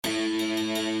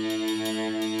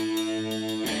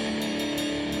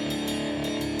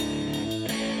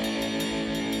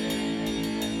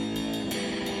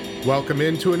Welcome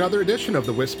into another edition of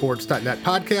the WisSports.net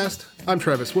podcast. I'm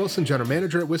Travis Wilson, General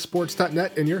Manager at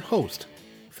WisSports.net and your host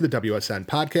for the WSN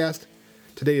podcast.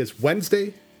 Today is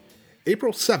Wednesday,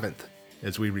 April 7th,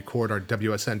 as we record our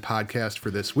WSN podcast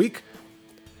for this week.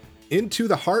 Into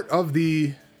the heart of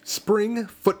the spring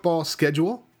football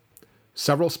schedule.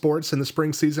 Several sports in the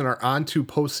spring season are on to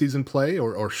postseason play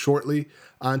or shortly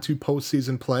on to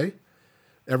postseason play.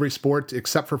 Every sport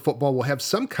except for football will have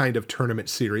some kind of tournament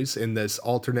series in this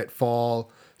alternate fall/spring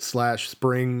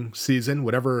season,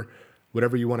 whatever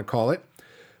you want to call it.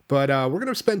 But we're going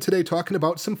to spend today talking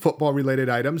about some football-related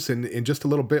items. In just a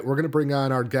little bit, we're going to bring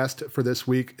on our guest for this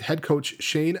week, head coach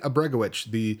Shane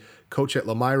Obregovich, the coach at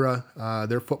Lomira,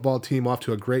 their football team off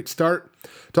to a great start.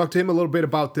 Talk to him a little bit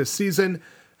about this season,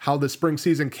 how the spring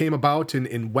season came about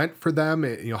and went for them,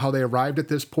 how they arrived at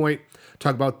this point.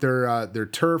 Talk about their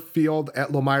turf field at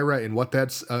Lomira and what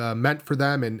that's meant for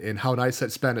them and how nice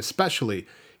that's been, especially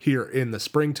here in the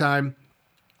springtime,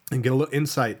 and get a little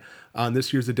insight on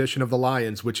this year's edition of the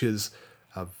Lions, which is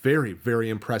a very, very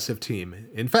impressive team.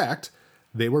 In fact,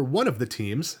 they were one of the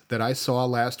teams that I saw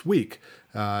last week.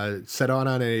 Set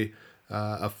on a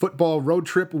football road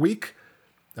trip week.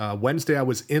 Wednesday, I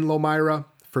was in Lomira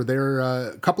for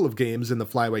their couple of games in the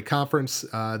Flyway Conference.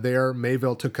 There,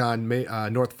 Mayville took on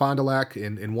North Fond du Lac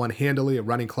and won handily, a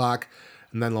running clock.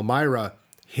 And then Lomira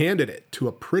handed it to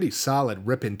a pretty solid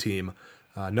Ripon team.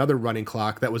 Another running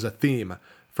clock. That was a theme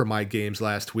for my games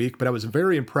last week. But I was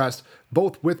very impressed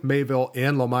both with Mayville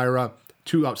and Lomira,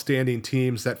 two outstanding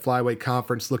teams. That Flyway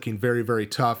Conference looking very, very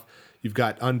tough. You've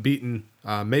got unbeaten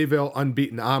Mayville,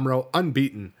 unbeaten Omro,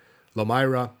 unbeaten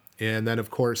Lomira. And then, of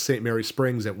course, St. Mary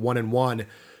Springs at 1-1.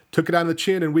 Took it on the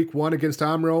chin in week one against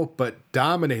Omro, but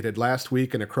dominated last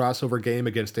week in a crossover game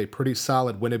against a pretty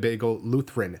solid Winnebago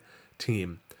Lutheran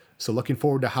team. So looking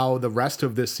forward to how the rest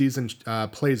of this season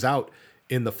plays out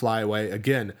in the Flyway.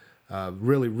 Again,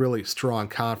 really, really strong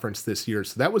conference this year.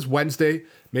 So that was Wednesday.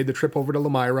 Made the trip over to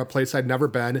Lomira, a place I'd never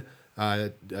been.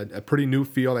 A pretty new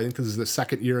field. I think this is the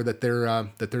second year that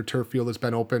their turf field has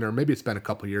been open, or maybe it's been a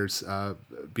couple years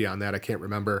beyond that. I can't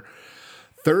remember.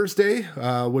 Thursday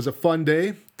was a fun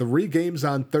day. 3 games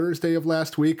on Thursday of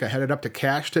last week. I headed up to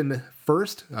Cashton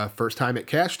first time at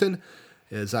Cashton,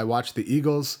 as I watched the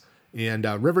Eagles and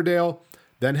Riverdale.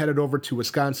 Then headed over to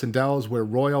Wisconsin Dells, where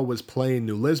Royal was playing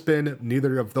New Lisbon.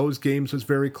 Neither of those games was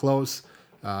very close.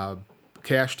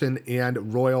 Cashton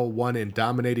and Royal won in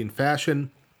dominating fashion.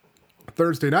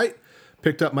 Thursday night,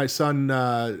 picked up my son,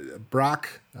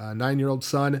 Brock, 9-year-old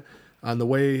son, on the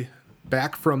way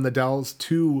back from the Dells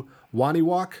to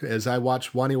Waniwak as I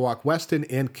watched Waniwak Weston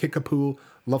and Kickapoo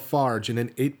Lafarge in an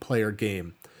 8-player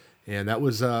game. And that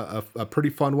was a pretty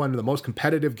fun one, the most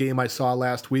competitive game I saw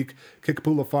last week.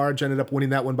 Kickapoo Lafarge ended up winning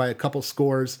that one by a couple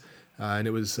scores, and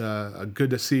it was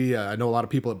good to see. I know a lot of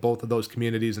people at both of those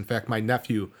communities. In fact, my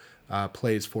nephew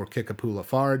plays for Kickapoo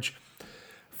Lafarge.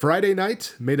 Friday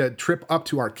night, made a trip up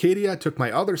to Arcadia, took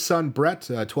my other son, Brett,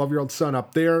 a 12-year-old son,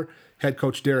 up there. Head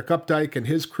coach Derek Updike and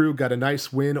his crew got a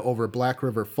nice win over Black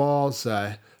River Falls,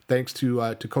 thanks to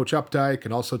Coach Updike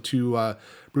and also to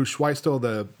Bruce Schweistel,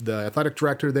 the athletic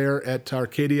director there at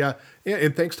Arcadia,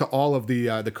 and thanks to all of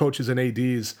the coaches and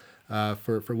ADs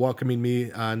for welcoming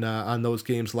me on those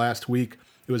games last week.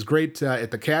 It was great at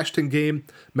the Cashton game.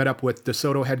 Met up with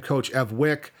DeSoto head coach Ev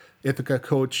Wick, Ithaca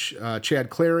coach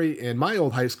Chad Clary, and my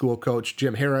old high school coach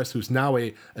Jim Harris, who's now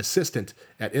a assistant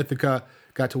at Ithaca.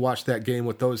 Got to watch that game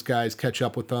with those guys, catch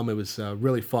up with them. It was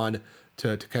really fun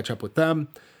to catch up with them.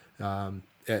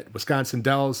 At Wisconsin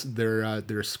Dells,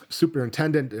 their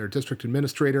superintendent, their district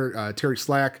administrator, Terry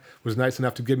Slack, was nice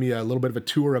enough to give me a little bit of a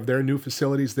tour of their new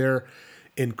facilities there.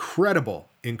 Incredible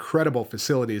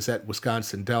facilities at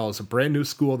Wisconsin Dells. A brand new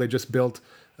school they just built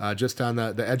just on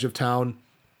the edge of town.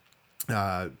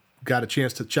 Got a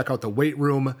chance to check out the weight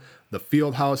room. The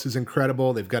field house is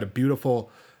incredible. They've got a beautiful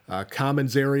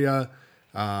commons area.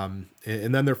 And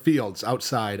then their fields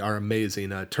outside are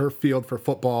amazing. A turf field for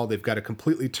football. They've got a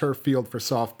completely turf field for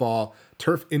softball.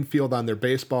 Turf infield on their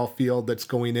baseball field that's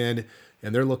going in.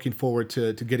 And they're looking forward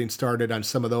to getting started on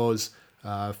some of those.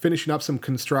 Finishing up some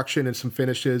construction and some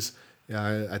finishes.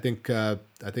 I think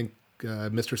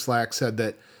Mr. Slack said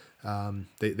that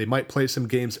they might play some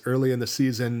games early in the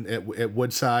season at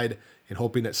Woodside, and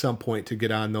hoping at some point to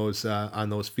get on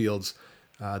those fields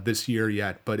this year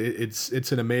yet. But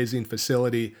it's an amazing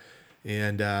facility,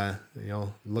 and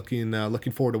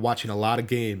looking forward to watching a lot of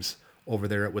games over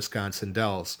there at Wisconsin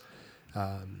Dells.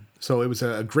 So it was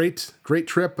a great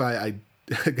trip. I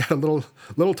got a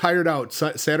little tired out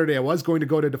Saturday. I was going to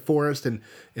go to DeForest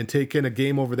and take in a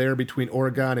game over there between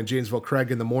Oregon and Janesville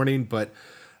Craig in the morning, but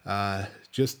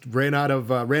just ran out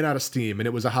of steam, and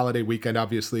it was a holiday weekend.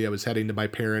 Obviously, I was heading to my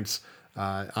parents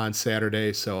on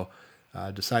Saturday, so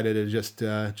decided to just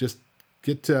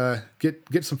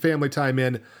get some family time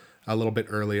in a little bit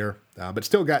earlier. But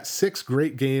still got 6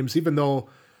 great games, even though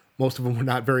most of them were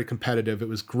not very competitive. It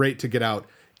was great to get out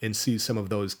and see some of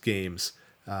those games.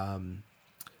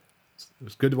 It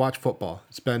was good to watch football.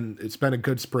 It's been a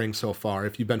good spring so far.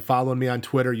 If you've been following me on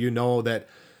Twitter, you know that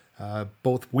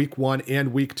both week 1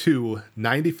 and week 2,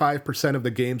 95% of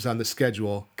the games on the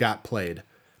schedule got played.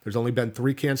 There's only been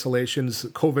 3 cancellations,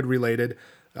 COVID related.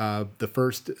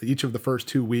 Each of the first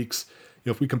 2 weeks.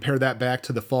 If we compare that back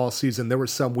to the fall season, there were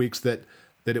some weeks that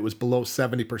it was below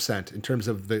 70% in terms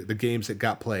of the games that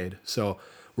got played. So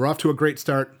we're off to a great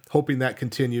start, hoping that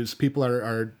continues. People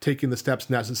are taking the steps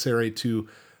necessary to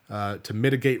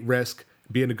mitigate risk,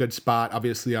 be in a good spot.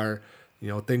 Obviously,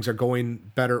 things are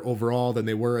going better overall than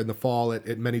they were in the fall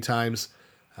at many times.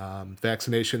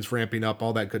 Vaccinations ramping up,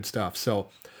 all that good stuff. So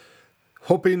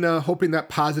hoping that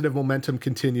positive momentum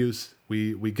continues.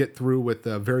 We get through with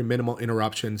very minimal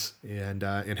interruptions and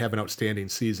have an outstanding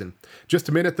season. Just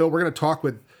a minute, though, we're going to talk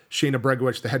with Shane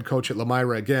Obregovich, the head coach at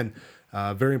Lomira. Again,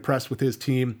 very impressed with his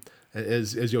team,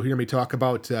 as you'll hear me talk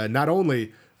about, not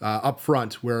only up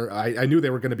front, where I knew they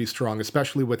were going to be strong,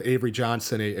 especially with Avery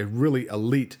Johnson, a really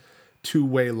elite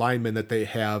two-way lineman that they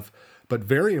have, but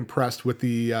very impressed with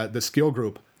the skill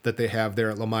group that they have there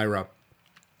at Lomira.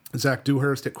 Zach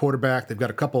Dewhurst at quarterback. They've got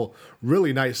a couple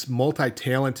really nice,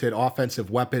 multi-talented offensive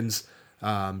weapons.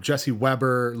 Jesse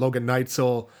Weber, Logan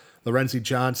Neitzel, Lorenzi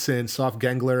Johnson, Soft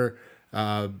Gengler.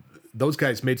 Those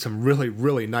guys made some really,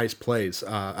 really nice plays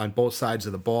on both sides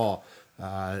of the ball.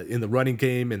 In the running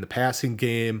game, in the passing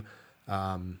game,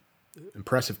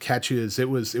 impressive catches. It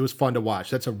was fun to watch.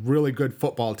 That's a really good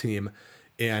football team,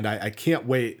 and I can't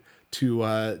wait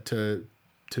to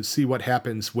see what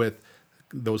happens with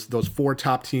those 4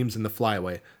 top teams in the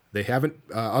flyway. They haven't,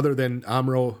 other than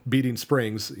Omro beating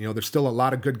Springs, there's still a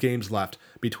lot of good games left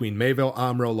between Mayville,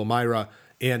 Omro, Lomira,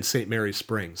 and St. Mary's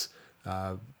Springs.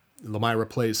 Lomira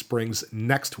plays Springs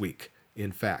next week,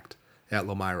 in fact, at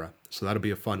Lomira, so that'll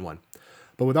be a fun one.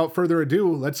 But without further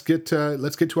ado, let's get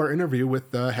to our interview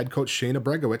with head coach Shane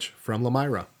Obregovich from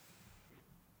Lomira.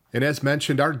 And as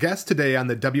mentioned, our guest today on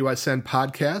the WSN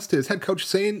podcast is head coach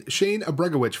Shane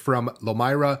Obregovich from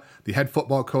Lomira, the head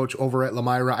football coach over at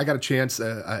Lomira. I got a chance,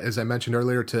 as I mentioned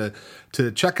earlier,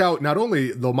 to check out not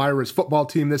only Lomira's football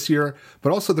team this year,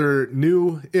 but also their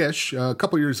new-ish, a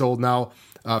couple years old now,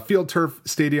 field turf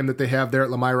stadium that they have there at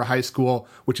Lomira High School,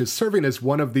 which is serving as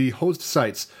one of the host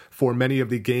sites for many of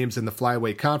the games in the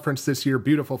Flyway Conference this year.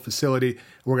 Beautiful facility.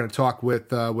 We're going to talk with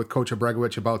Coach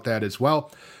Obregovich about that as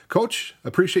well. Coach,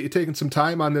 appreciate you taking some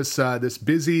time on this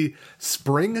busy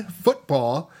spring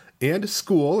football and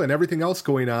school and everything else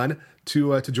going on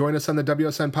to join us on the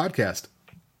WSN podcast.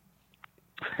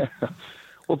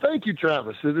 Well, thank you,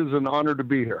 Travis. It is an honor to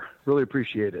be here. Really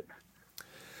appreciate it.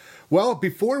 Well,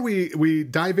 before we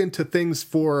dive into things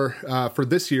for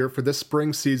this year, for this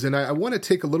spring season, I want to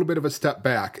take a little bit of a step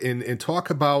back and talk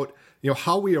about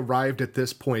how we arrived at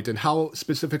this point and how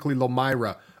specifically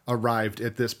Lomira arrived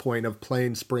at this point of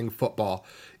playing spring football.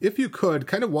 If you could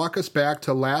kind of walk us back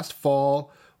to last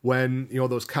fall when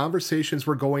those conversations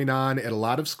were going on at a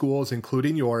lot of schools,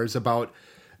 including yours, about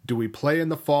do we play in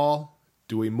the fall?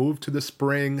 Do we move to the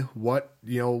spring? What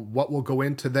will go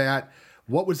into that?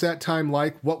 What was that time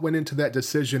like? What went into that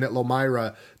decision at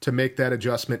Lomira to make that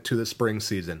adjustment to the spring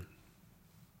season?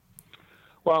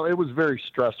 Well, it was very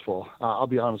stressful. I'll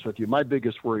be honest with you. My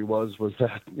biggest worry was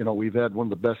that, we've had one of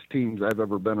the best teams I've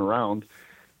ever been around,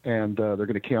 and they're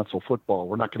going to cancel football.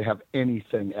 We're not going to have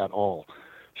anything at all.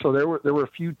 So there were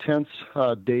a few tense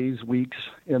days, weeks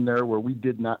in there where we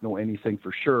did not know anything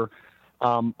for sure.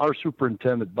 Our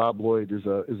superintendent, Bob Lloyd, is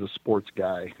a sports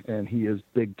guy, and he is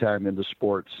big time into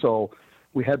sports. So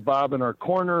we had Bob in our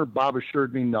corner. Bob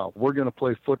assured me, no, we're going to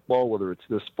play football, whether it's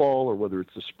this fall or whether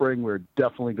it's the spring. We're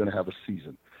definitely going to have a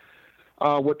season.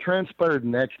 What transpired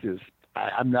next is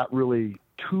I'm not really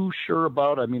too sure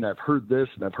about. I mean, I've heard this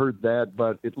and I've heard that,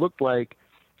 but it looked like,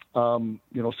 some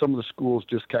of the schools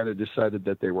just kind of decided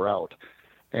that they were out.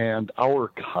 And our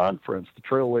conference, the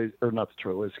Flyway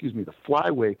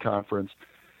Conference,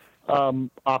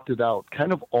 opted out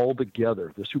kind of all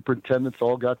together. The superintendents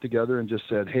all got together and just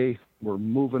said, hey, we're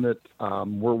moving it.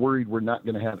 We're worried we're not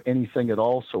going to have anything at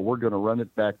all, so we're going to run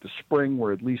it back to spring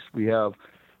where at least we have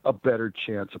a better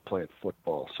chance of playing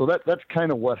football. So that's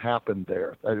kind of what happened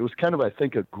there. It was kind of, I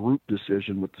think, a group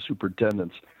decision with the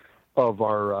superintendents of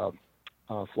our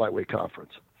Flyway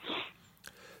Conference.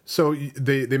 So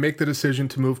they make the decision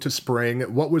to move to spring.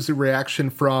 What was the reaction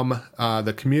from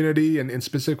the community and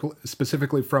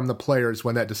specifically from the players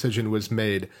when that decision was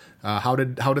made? How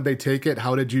did they take it?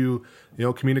 How did you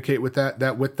communicate with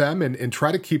that with them and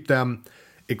try to keep them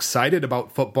excited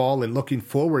about football and looking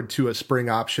forward to a spring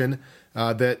option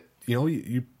that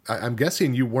I'm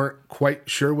guessing you weren't quite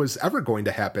sure was ever going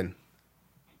to happen?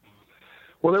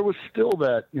 Well, there was still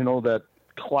that that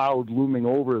cloud looming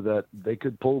over that they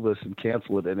could pull this and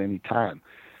cancel it at any time.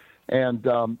 And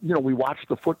we watched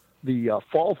the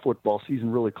fall football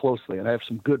season really closely, and I have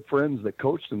some good friends that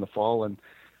coached in the fall, and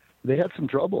they had some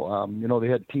trouble. They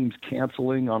had teams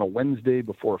canceling on a Wednesday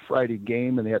before a Friday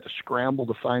game, and they had to scramble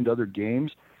to find other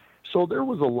games. So there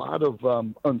was a lot of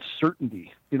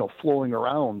uncertainty, flowing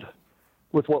around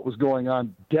with what was going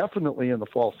on, definitely in the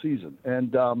fall season.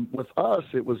 And with us,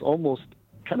 it was almost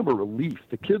kind of a relief.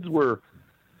 The kids were,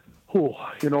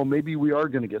 maybe we are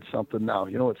going to get something now.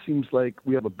 It seems like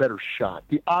we have a better shot.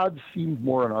 The odds seemed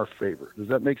more in our favor. Does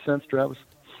that make sense, Travis?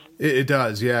 It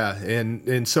does, yeah.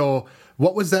 And so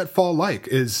what was that fall like?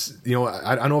 I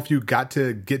don't know if you got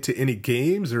to get to any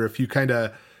games or if you kind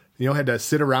of, had to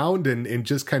sit around and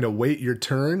just kind of wait your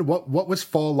turn. What was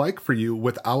fall like for you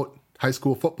without high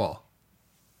school football?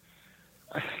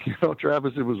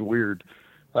 Travis, it was weird.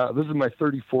 This is my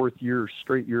 34th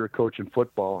straight year of coaching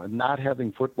football, and not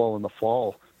having football in the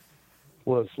fall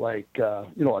was like, a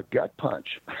gut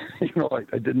punch.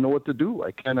 I didn't know what to do.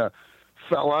 I kind of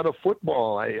fell out of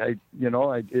football.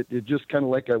 It just kind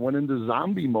of like I went into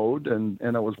zombie mode, and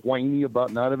I was whiny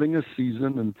about not having a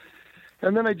season,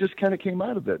 and then I just kind of came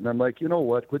out of it. And I'm like, you know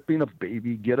what? Quit being a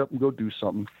baby. Get up and go do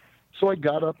something. So I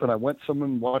got up and I went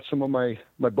and watched some of my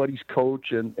buddies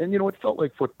coach, and it felt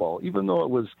like football, even though it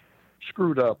was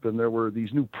screwed up and there were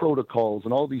these new protocols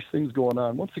and all these things going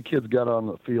on. Once the kids got on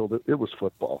the field, it was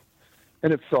football,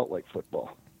 and it felt like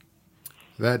football.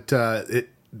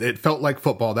 It felt like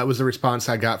football. That was the response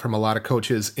I got from a lot of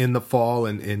coaches in the fall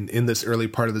and in this early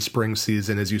part of the spring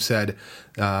season, as you said.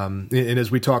 And as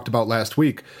we talked about last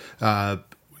week, the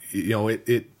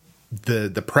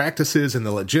practices and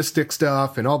the logistic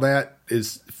stuff and all that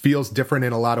feels different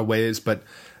in a lot of ways, but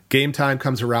game time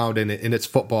comes around and it's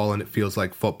football and it feels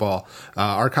like football.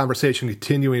 Our conversation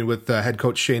continuing with head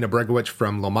coach Shane Abregovich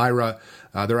from Lomira.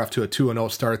 They're off to a 2-0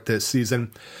 start this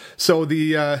season. So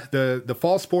the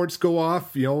fall sports go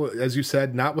off, as you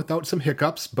said, not without some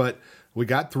hiccups, but we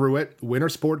got through it. Winter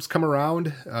sports come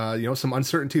around, some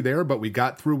uncertainty there, but we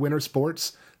got through winter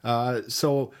sports.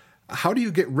 So how do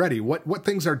you get ready? What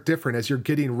things are different as you're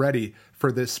getting ready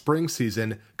for this spring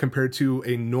season compared to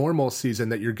a normal season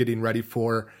that you're getting ready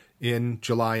for in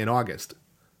July and August?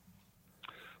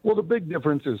 Well, the big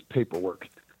difference is paperwork.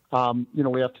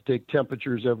 We have to take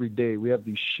temperatures every day. We have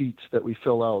these sheets that we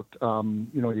fill out.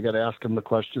 You got to ask them the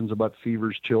questions about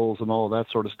fevers, chills, and all of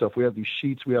that sort of stuff. We have these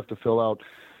sheets we have to fill out.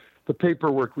 The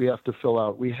paperwork we have to fill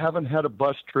out. We haven't had a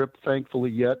bus trip,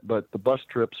 thankfully, yet, but the bus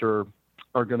trips are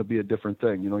going to be a different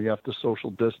thing. You have to social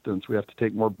distance. We have to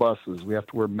take more buses. We have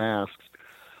to wear masks.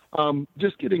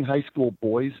 Just getting high school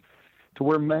boys to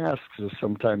wear masks is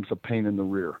sometimes a pain in the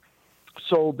rear.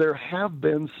 So there have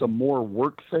been some more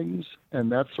work things and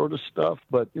that sort of stuff.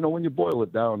 But, when you boil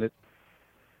it down,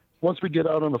 once we get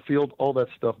out on the field, all that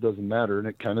stuff doesn't matter, and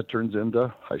it kind of turns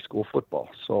into high school football.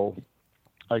 So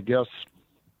I guess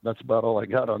that's about all I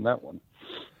got on that one.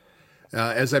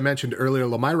 As I mentioned earlier,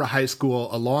 Lomira High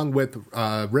School, along with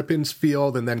Rippons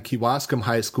Field and then Kewaskum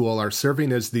High School, are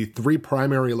serving as the three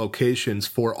primary locations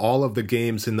for all of the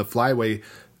games in the Flyway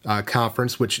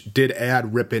Conference, which did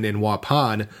add Ripon and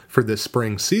Waupun for this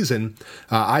spring season.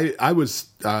 I was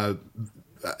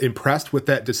impressed with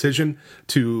that decision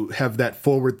to have that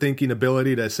forward-thinking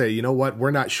ability to say, you know what,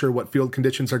 we're not sure what field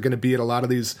conditions are going to be at a lot of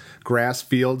these grass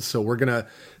fields, so we're going to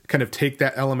kind of take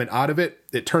that element out of it.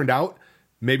 It turned out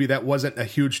maybe that wasn't a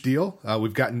huge deal.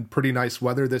 We've gotten pretty nice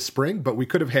weather this spring, but we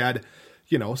could have had,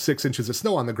 6 inches of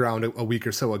snow on the ground a week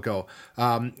or so ago.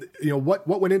 What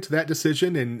went into that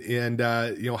decision, and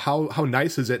how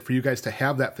nice is it for you guys to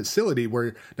have that facility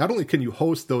where not only can you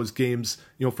host those games,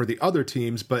 for the other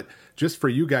teams, but just for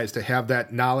you guys to have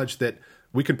that knowledge that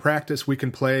we can practice, we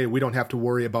can play, we don't have to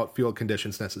worry about field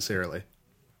conditions necessarily.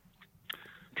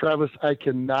 Travis, I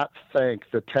cannot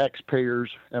thank the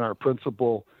taxpayers and our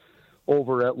principal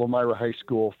over at Lomira High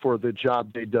School for the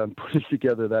job they've done putting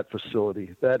together that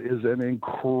facility. That is an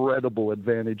incredible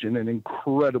advantage and an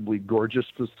incredibly gorgeous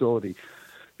facility.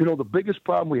 The biggest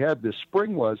problem we had this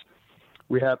spring was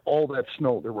we had all that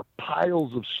snow. There were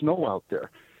piles of snow out there.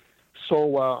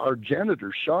 So our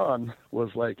janitor, Sean, was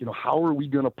like, how are we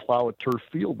going to plow a turf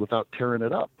field without tearing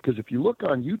it up? Because if you look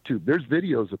on YouTube, there's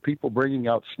videos of people bringing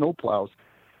out snow plows,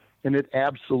 and it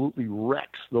absolutely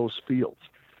wrecks those fields.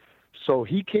 So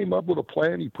he came up with a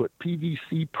plan. He put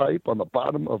PVC pipe on the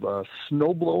bottom of a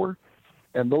snowblower,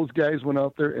 and those guys went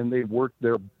out there and they worked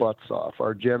their butts off.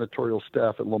 Our janitorial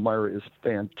staff at Lomira is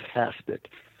fantastic.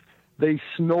 They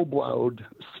snowblowed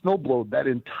that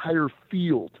entire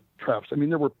field, Travis. I mean,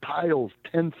 there were piles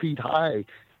 10 feet high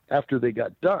after they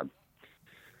got done.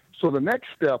 So the next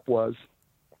step was,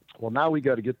 well, now we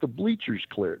got to get the bleachers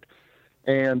cleared.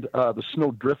 And the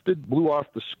snow drifted, blew off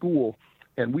the school,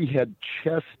 and we had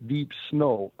chest-deep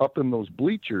snow up in those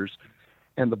bleachers,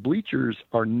 and the bleachers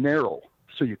are narrow,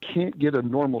 so you can't get a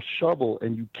normal shovel,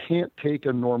 and you can't take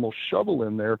a normal shovel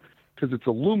in there because it's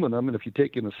aluminum, and if you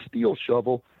take in a steel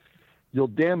shovel, you'll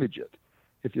damage it.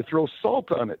 If you throw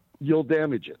salt on it, you'll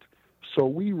damage it. So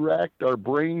we racked our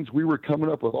brains. We were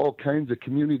coming up with all kinds of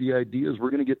community ideas.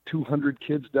 We're going to get 200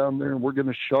 kids down there, and we're going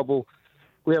to shovel.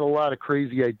 We had a lot of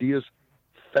crazy ideas.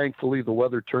 Thankfully, the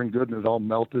weather turned good, and it all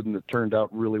melted, and it turned out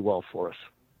really well for us.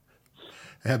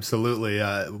 Absolutely.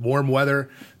 Warm weather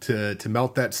to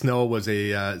melt that snow was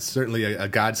certainly a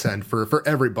godsend for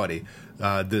everybody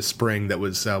this spring that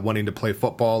was wanting to play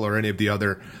football or any of the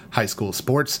other high school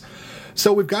sports.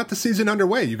 So we've got the season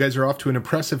underway. You guys are off to an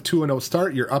impressive 2-0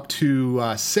 start. You're up to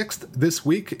 6th this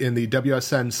week in the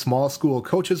WSN Small School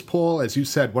Coaches Poll. As you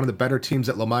said, one of the better teams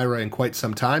at Lomira in quite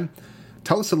some time.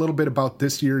 Tell us a little bit about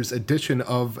this year's edition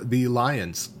of the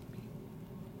Lions.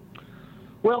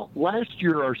 Well, last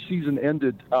year our season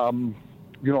ended, on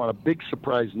a big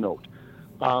surprise note.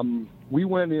 We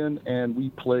went in and we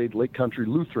played Lake Country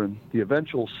Lutheran, the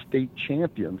eventual state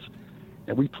champions,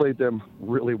 and we played them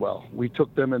really well. We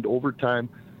took them into overtime.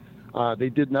 They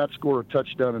did not score a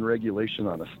touchdown in regulation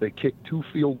on us. They kicked 2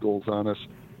 field goals on us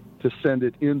to send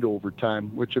it into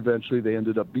overtime, which eventually they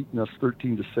ended up beating us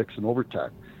 13-6 in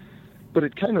overtime. But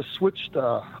it kind of switched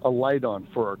a light on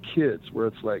for our kids where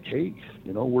it's like, hey,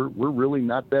 we're really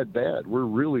not that bad. We're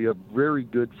really a very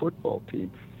good football team.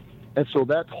 And so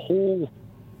that whole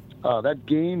that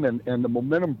game and the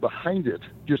momentum behind it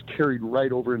just carried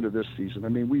right over into this season. I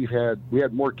mean, we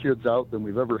had more kids out than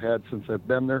we've ever had since I've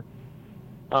been there.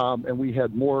 And we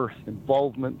had more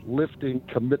involvement, lifting,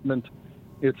 commitment.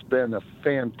 It's been a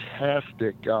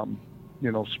fantastic,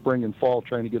 spring and fall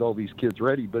trying to get all these kids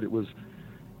ready, but it was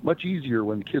much easier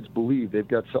when kids believe they've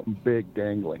got something big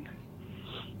dangling.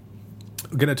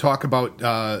 We're going to talk about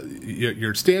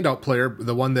your standout player,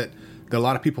 the one that a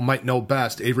lot of people might know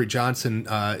best, Avery Johnson,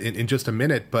 in just a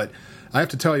minute. But I have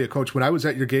to tell you, Coach, when I was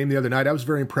at your game the other night, I was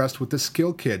very impressed with the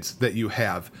skill kids that you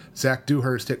have. Zach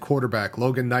Dewhurst at quarterback,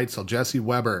 Logan Neitzel, Jesse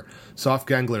Weber, Soph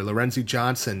Gengler, Lorenzi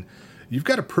Johnson. You've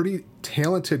got a pretty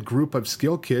talented group of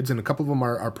skill kids, and a couple of them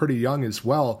are pretty young as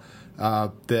well.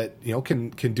 That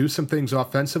can do some things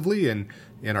offensively and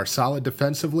are solid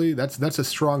defensively. That's a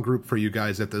strong group for you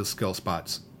guys at those skill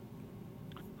spots.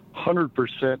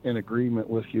 100% in agreement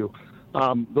with you.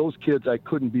 Those kids, I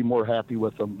couldn't be more happy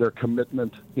with them. Their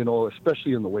commitment,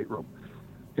 especially in the weight room.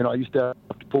 I used to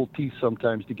have to pull teeth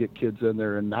sometimes to get kids in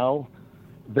there, and now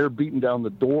they're beating down the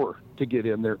door to get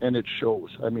in there, and it shows.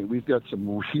 I mean, we've got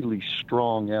some really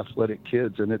strong athletic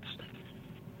kids, and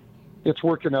it's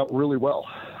working out really well.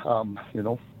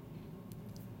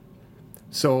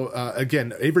 So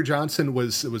again, Avery Johnson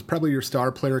was probably your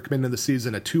star player coming into the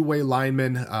season, a 2-way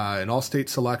lineman, an all-state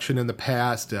selection in the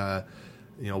past.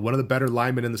 One of the better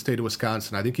linemen in the state of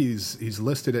Wisconsin. I think he's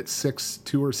listed at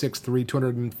 6'2" or 6'3",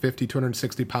 250,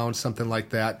 260 pounds, something like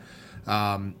that.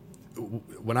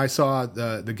 When I saw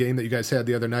the game that you guys had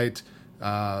the other night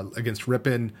against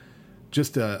Ripon,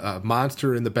 just a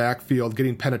monster in the backfield,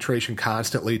 getting penetration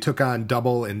constantly, took on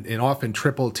double and often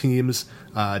triple teams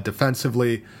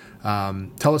defensively.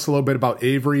 Tell us a little bit about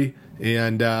Avery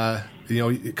and,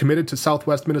 committed to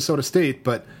Southwest Minnesota State,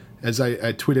 but as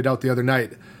I tweeted out the other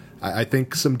night, I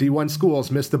think some D1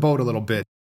 schools missed the boat a little bit.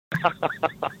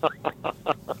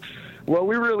 Well,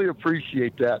 we really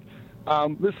appreciate that.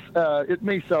 It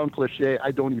may sound cliche,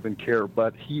 I don't even care,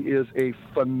 but he is a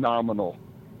phenomenal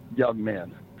young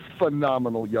man.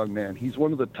 He's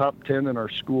one of the top 10 in our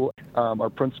school.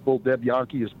 Our principal, Deb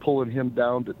Yankee, is pulling him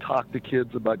down to talk to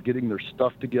kids about getting their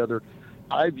stuff together.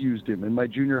 I've used him in my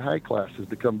junior high classes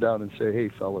to come down and say, hey,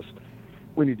 fellas,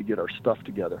 we need to get our stuff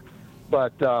together.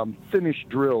 But finished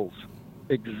drills,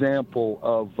 example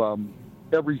of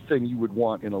everything you would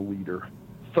want in a leader.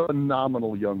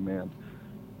 Phenomenal young man.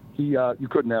 You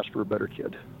couldn't ask for a better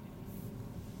kid.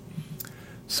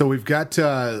 So we've got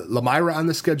Lomira on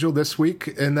the schedule this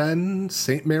week, and then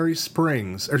St. Mary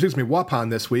Springs, or excuse me, Waupun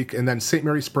this week, and then St.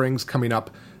 Mary Springs coming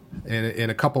up in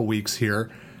a couple weeks here.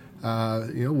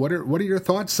 What are your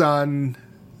thoughts on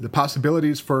the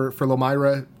possibilities for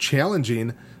Lomira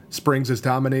challenging Springs'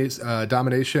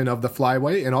 domination of the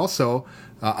flyway, and also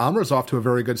Amra's off to a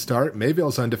very good start.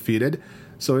 Mayville's undefeated.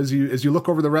 So as you look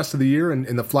over the rest of the year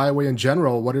and the flyway in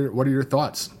general, what are your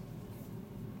thoughts?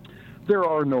 There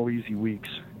are no easy weeks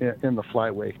in the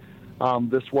flyway.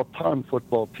 This Waupun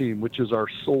football team, which is our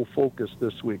sole focus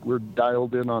this week, we're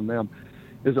dialed in on them,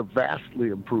 is a vastly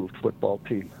improved football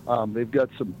team. They've got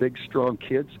some big, strong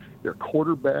kids. Their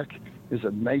quarterback is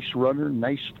a nice runner,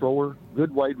 nice thrower,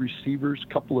 good wide receivers,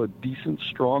 couple of decent,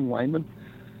 strong linemen.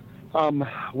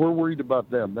 We're worried about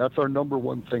them. That's our number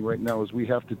one thing right now, is we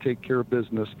have to take care of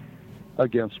business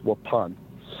against Waupun.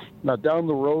 Now, down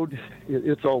the road,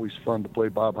 it's always fun to play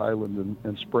Bob Highland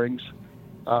and Springs.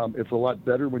 It's a lot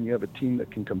better when you have a team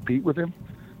that can compete with him,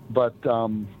 but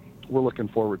we're looking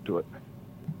forward to it.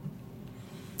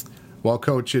 Well,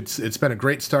 Coach, it's been a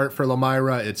great start for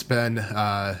Lomira. It's been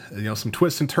some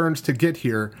twists and turns to get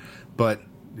here, but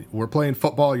we're playing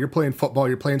football. You're playing football.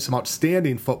 You're playing some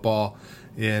outstanding football,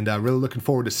 and really looking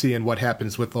forward to seeing what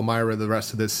happens with Lomira the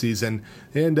rest of this season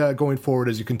and going forward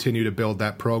as you continue to build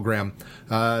that program.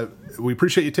 We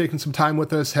appreciate you taking some time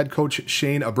with us, Head Coach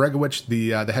Shane Obregovich,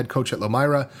 the head coach at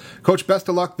Lomira. Coach, best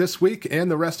of luck this week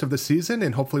and the rest of the season,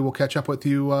 and hopefully we'll catch up with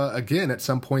you again at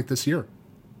some point this year.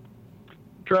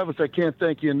 Travis, I can't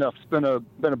thank you enough. It's been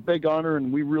a big honor,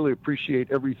 and we really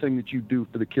appreciate everything that you do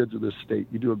for the kids of this state.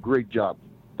 You do a great job.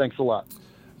 Thanks a lot.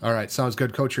 All right, sounds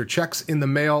good, Coach. Your check's in the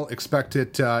mail. Expect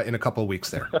it in a couple of weeks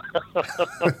there.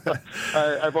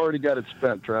 I've already got it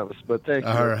spent, Travis, but thank you.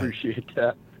 All right. I appreciate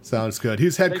that. Sounds good.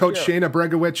 He's Head Coach Shane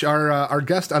Obregovich, our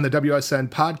guest on the WSN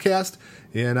podcast,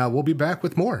 and we'll be back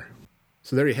with more.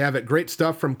 So there you have it. Great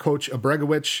stuff from Coach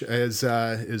Obregovich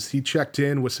as he checked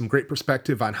in with some great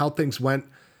perspective on how things went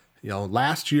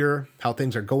last year, how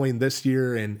things are going this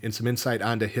year, and some insight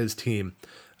onto his team.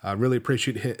 Really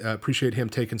appreciate him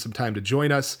taking some time to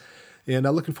join us, and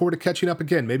looking forward to catching up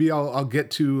again. Maybe I'll get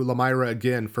to Lomira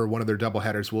again for one of their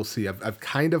doubleheaders. We'll see. I've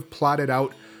kind of plotted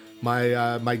out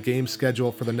my game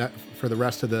schedule for the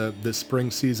rest of the spring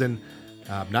season.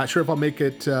 Not sure if I'll make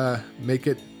it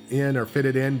in or fit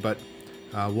it in, but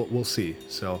we'll see.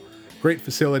 So great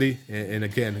facility, and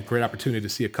again, great opportunity to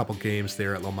see a couple games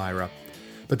there at Lomira.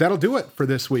 But that'll do it for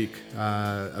this week.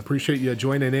 Appreciate you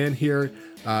joining in here.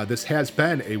 This has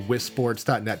been a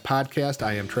WisSports.net podcast.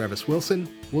 I am Travis Wilson.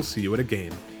 We'll see you at a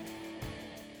game.